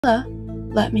Hello,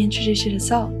 let me introduce you to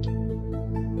Salt,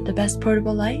 the best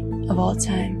portable light of all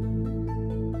time.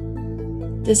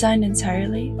 Designed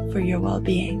entirely for your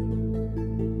well-being.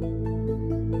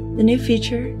 The new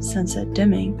feature, sunset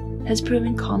dimming, has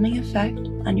proven calming effect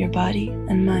on your body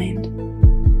and mind.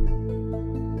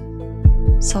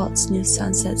 Salt's new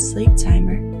sunset sleep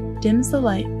timer dims the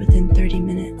light within 30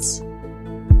 minutes.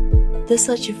 This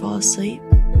lets you fall asleep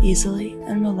easily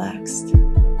and relaxed.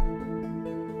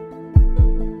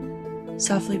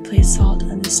 Softly place Salt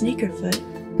on the sneaker foot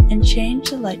and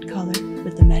change the light color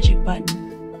with the magic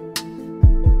button.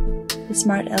 The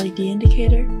smart LED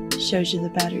indicator shows you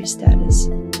the battery status,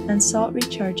 and Salt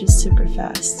recharges super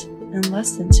fast in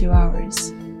less than 2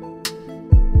 hours.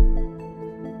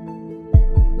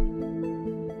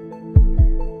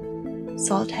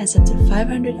 Salt has up to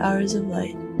 500 hours of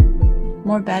light,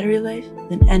 more battery life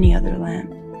than any other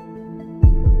lamp.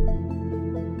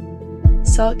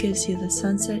 Salt gives you the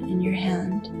sunset in your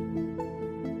hand.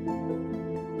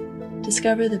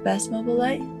 Discover the best mobile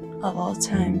light of all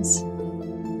times.